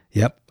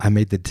 Yep, I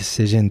made the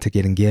decision to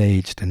get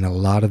engaged, and a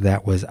lot of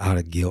that was out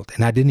of guilt.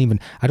 And I don't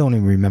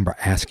even remember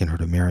asking her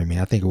to marry me.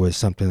 I think it was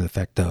something to the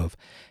effect of,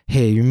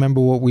 hey, you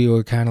remember what we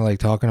were kind of like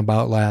talking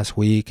about last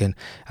week? And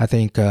I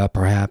think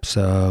perhaps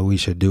we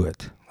should do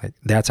it. Like,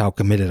 that's how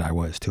committed I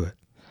was to it.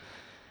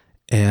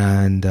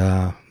 And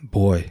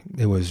boy,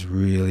 it was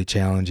really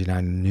challenging.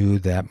 I knew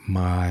that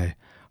my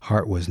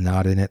heart was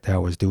not in it, that I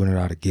was doing it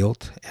out of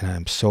guilt. And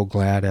I'm so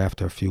glad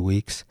after a few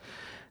weeks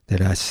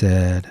that I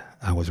said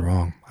I was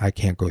wrong. I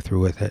can't go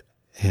through with it,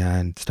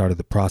 and started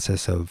the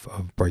process of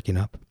breaking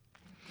up.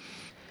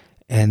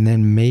 And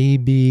then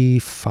maybe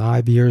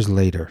 5 years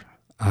later,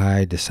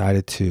 I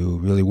decided to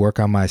really work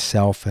on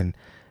myself and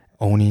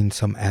owning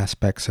some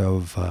aspects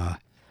of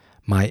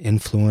my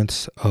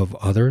influence of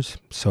others.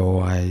 So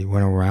I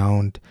went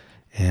around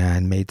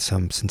and made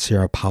some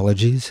sincere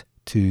apologies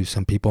to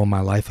some people in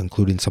my life,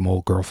 including some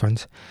old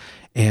girlfriends,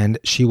 and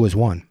she was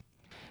one.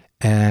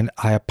 And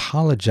I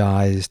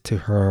apologized to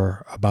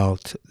her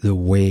about the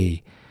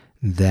way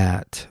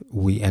that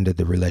we ended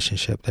the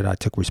relationship, that I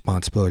took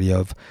responsibility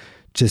of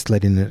just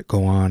letting it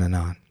go on and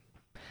on.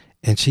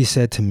 And she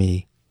said to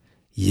me,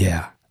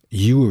 yeah,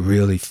 you were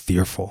really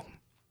fearful.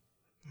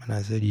 And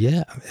I said,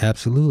 yeah,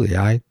 absolutely.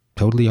 I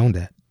totally owned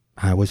that.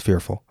 I was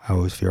fearful.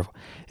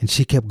 And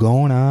she kept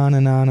going on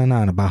and on and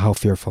on about how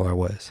fearful I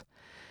was.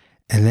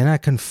 And then I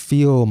can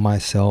feel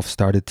myself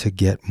started to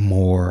get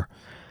more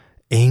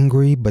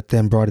angry, but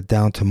then brought it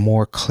down to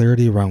more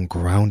clarity around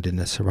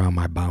groundedness around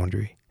my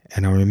boundary.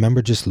 And I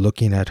remember just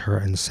looking at her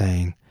and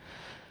saying,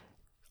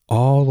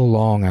 all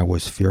along I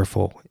was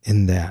fearful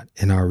in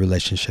our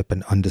relationship,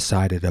 and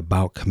undecided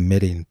about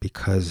committing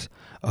because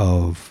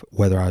of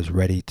whether I was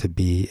ready to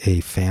be a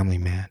family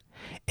man.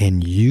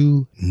 And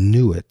you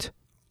knew it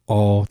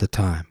all the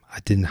time.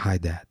 I didn't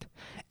hide that.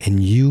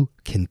 And you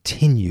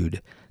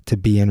continued to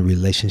be in a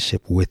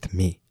relationship with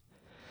me.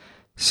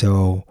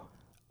 So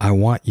I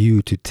want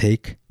you to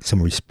take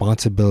some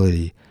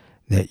responsibility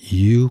that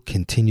you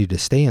continue to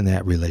stay in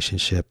that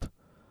relationship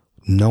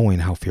knowing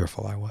how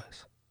fearful I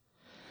was.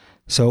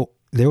 So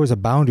there was a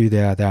boundary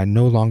there that I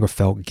no longer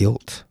felt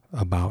guilt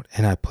about,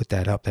 and I put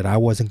that up, that I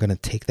wasn't going to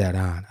take that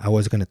on. I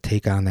wasn't going to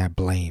take on that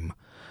blame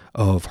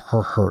of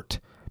her hurt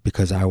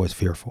because I was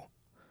fearful.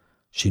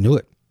 She knew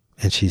it,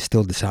 and she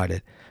still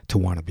decided to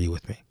want to be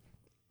with me.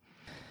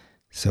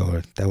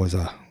 So that was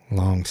a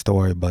long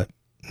story, but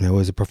it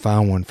was a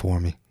profound one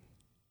for me.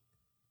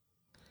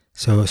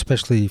 So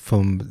especially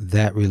from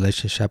that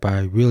relationship,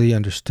 I really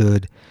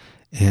understood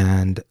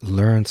and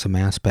learned some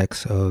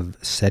aspects of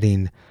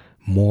setting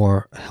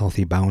more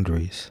healthy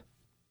boundaries.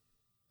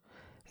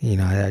 You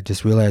know, I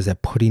just realized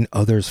that putting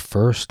others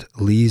first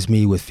leaves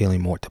me with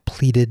feeling more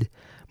depleted,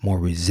 more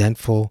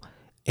resentful,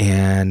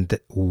 and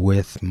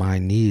with my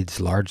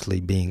needs largely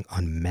being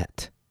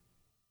unmet.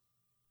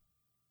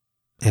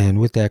 And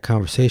with that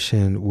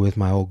conversation with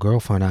my old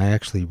girlfriend, I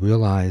actually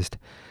realized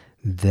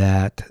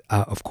that,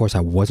 of course,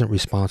 I wasn't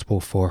responsible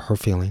for her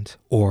feelings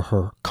or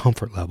her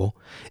comfort level.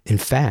 In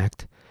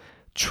fact,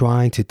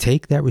 trying to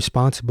take that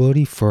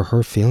responsibility for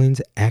her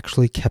feelings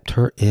actually kept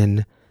her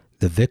in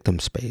the victim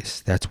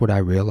space. That's what I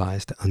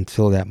realized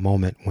until that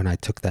moment when I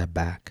took that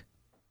back.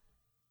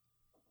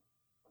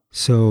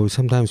 So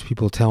sometimes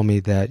people tell me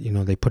that, you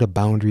know, they put up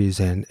boundaries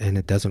and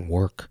it doesn't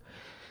work.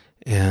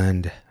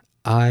 And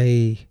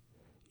I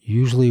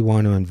usually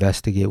want to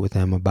investigate with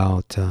them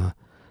about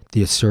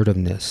the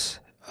assertiveness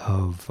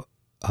of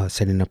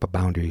setting up a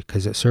boundary,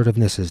 because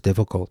assertiveness is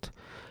difficult.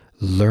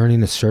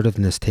 Learning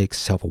assertiveness takes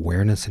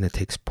self-awareness and it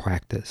takes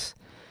practice.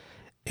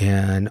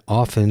 And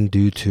often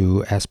due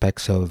to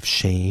aspects of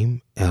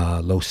shame,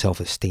 low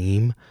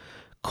self-esteem,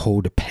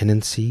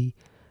 codependency,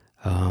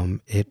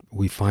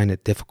 we find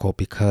it difficult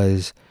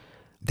because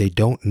they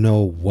don't know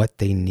what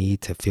they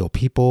need to feel.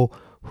 People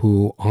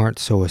who aren't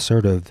so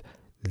assertive,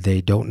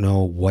 they don't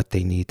know what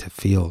they need to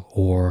feel,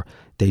 or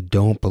they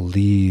don't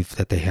believe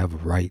that they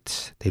have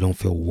rights. They don't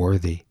feel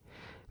worthy.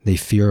 They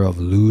fear of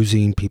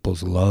losing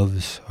people's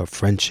loves or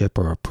friendship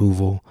or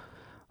approval.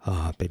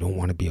 They don't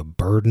want to be a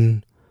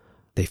burden.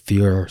 They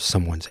fear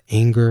someone's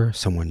anger,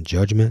 someone's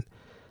judgment.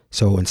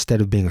 So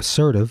instead of being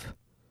assertive,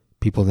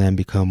 people then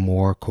become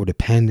more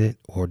codependent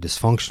or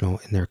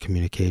dysfunctional in their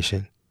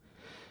communication.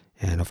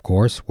 And of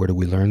course, where do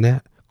we learn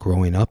that?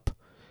 Growing up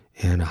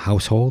in a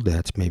household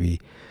that's maybe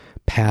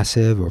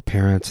passive, or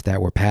parents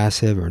that were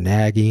passive or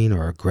nagging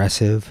or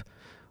aggressive,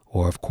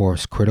 or of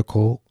course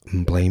critical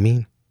and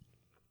blaming.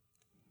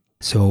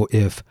 So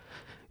if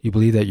you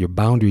believe that your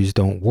boundaries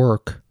don't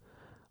work,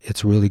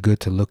 it's really good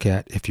to look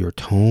at if your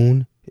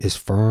tone is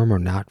firm or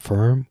not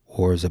firm,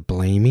 or is it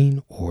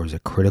blaming, or is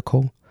it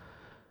critical?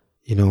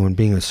 In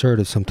being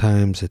assertive,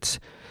 sometimes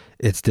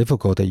it's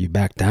difficult that you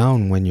back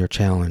down when you're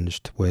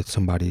challenged with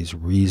somebody's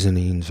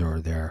reasonings or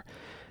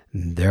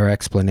their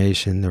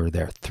explanation or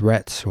their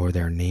threats or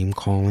their name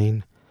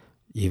calling,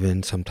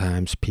 even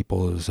sometimes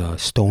people's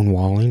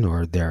stonewalling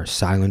or their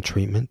silent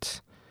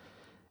treatments.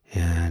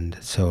 And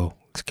so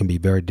it can be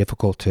very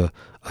difficult to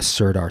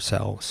assert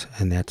ourselves,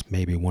 and that's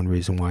maybe one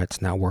reason why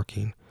it's not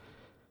working.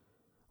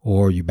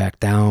 Or you back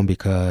down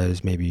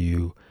because maybe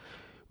you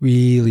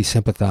really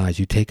sympathize,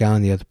 you take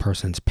on the other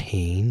person's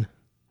pain,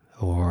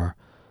 or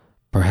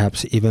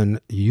perhaps even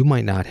you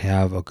might not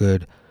have a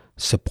good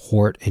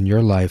support in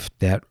your life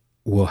that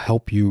will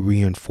help you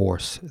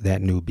reinforce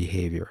that new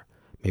behavior.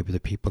 Maybe the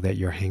people that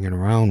you're hanging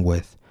around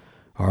with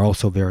are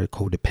also very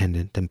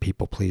codependent and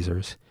people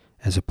pleasers,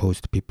 as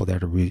opposed to people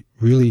that are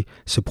really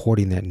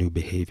supporting that new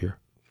behavior.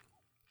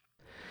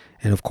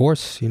 And of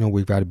course,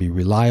 we've got to be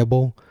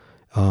reliable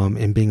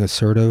in being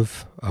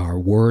assertive. Our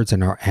words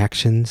and our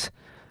actions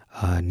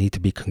need to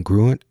be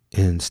congruent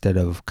instead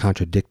of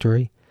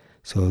contradictory.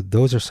 So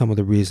those are some of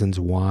the reasons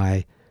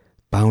why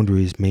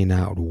boundaries may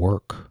not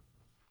work.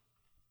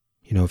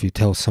 If you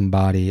tell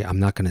somebody, I'm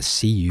not going to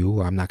see you,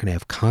 or I'm not going to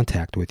have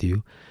contact with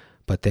you,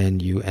 but then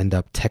you end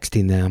up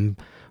texting them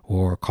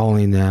or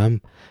calling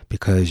them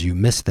because you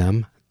miss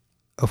them,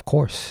 of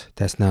course,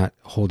 that's not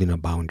holding a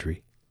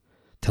boundary.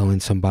 Telling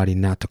somebody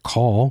not to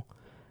call,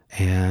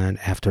 and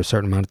after a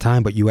certain amount of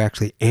time, but you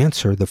actually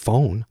answer the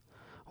phone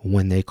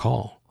when they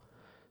call.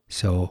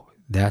 So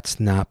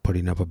that's not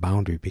putting up a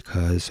boundary,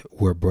 because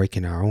we're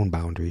breaking our own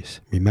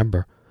boundaries.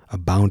 Remember, a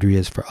boundary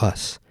is for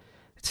us.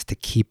 It's to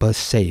keep us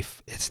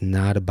safe. It's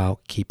not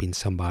about keeping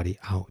somebody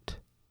out.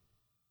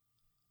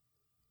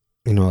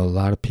 A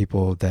lot of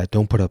people that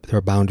don't put up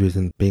their boundaries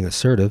and being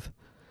assertive,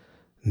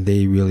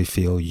 they really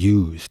feel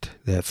used,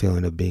 that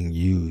feeling of being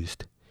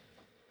used.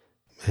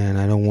 And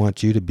I don't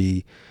want you to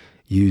be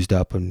used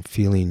up and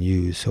feeling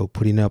used. So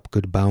putting up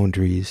good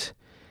boundaries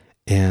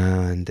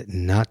and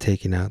not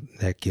taking out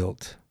that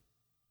guilt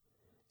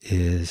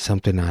is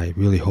something I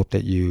really hope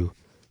that you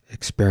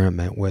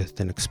experiment with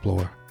and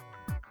explore.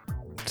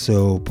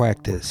 So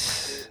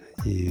practice.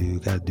 You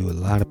got to do a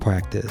lot of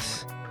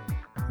practice.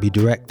 Be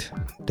direct.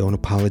 Don't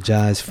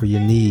apologize for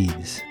your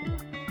needs.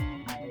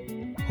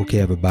 Okay,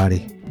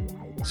 everybody.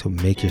 So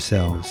make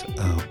yourselves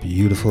a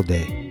beautiful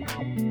day.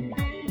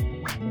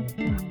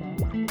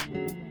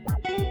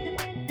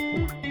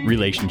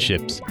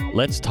 Relationships.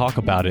 Let's Talk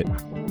About It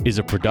is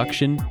a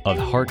production of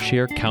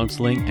HeartShare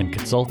Counseling and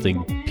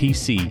Consulting,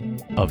 PC,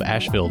 of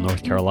Asheville,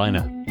 North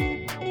Carolina.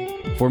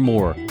 For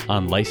more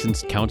on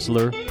licensed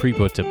counselor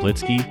Prepo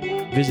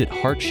Teplitsky, visit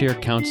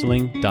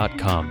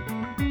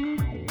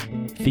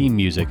heartsharecounseling.com. Theme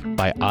music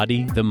by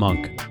Adi the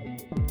Monk.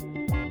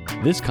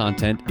 This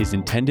content is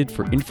intended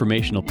for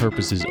informational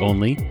purposes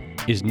only,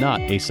 is not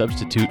a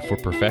substitute for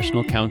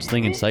professional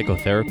counseling and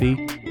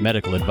psychotherapy,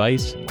 medical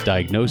advice,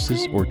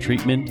 diagnosis, or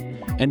treatment,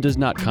 and does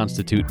not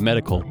constitute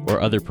medical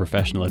or other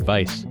professional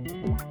advice.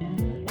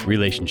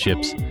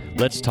 Relationships.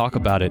 Let's Talk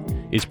About It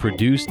is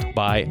produced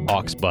by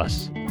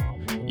Auxbus.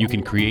 You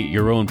can create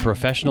your own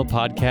professional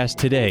podcast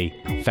today,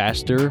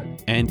 faster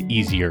and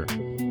easier.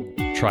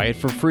 Try it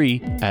for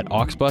free at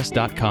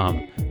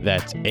auxbus.com.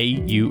 That's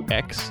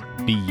AUXBUS.com.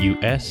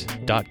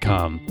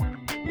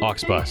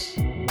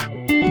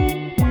 Auxbus.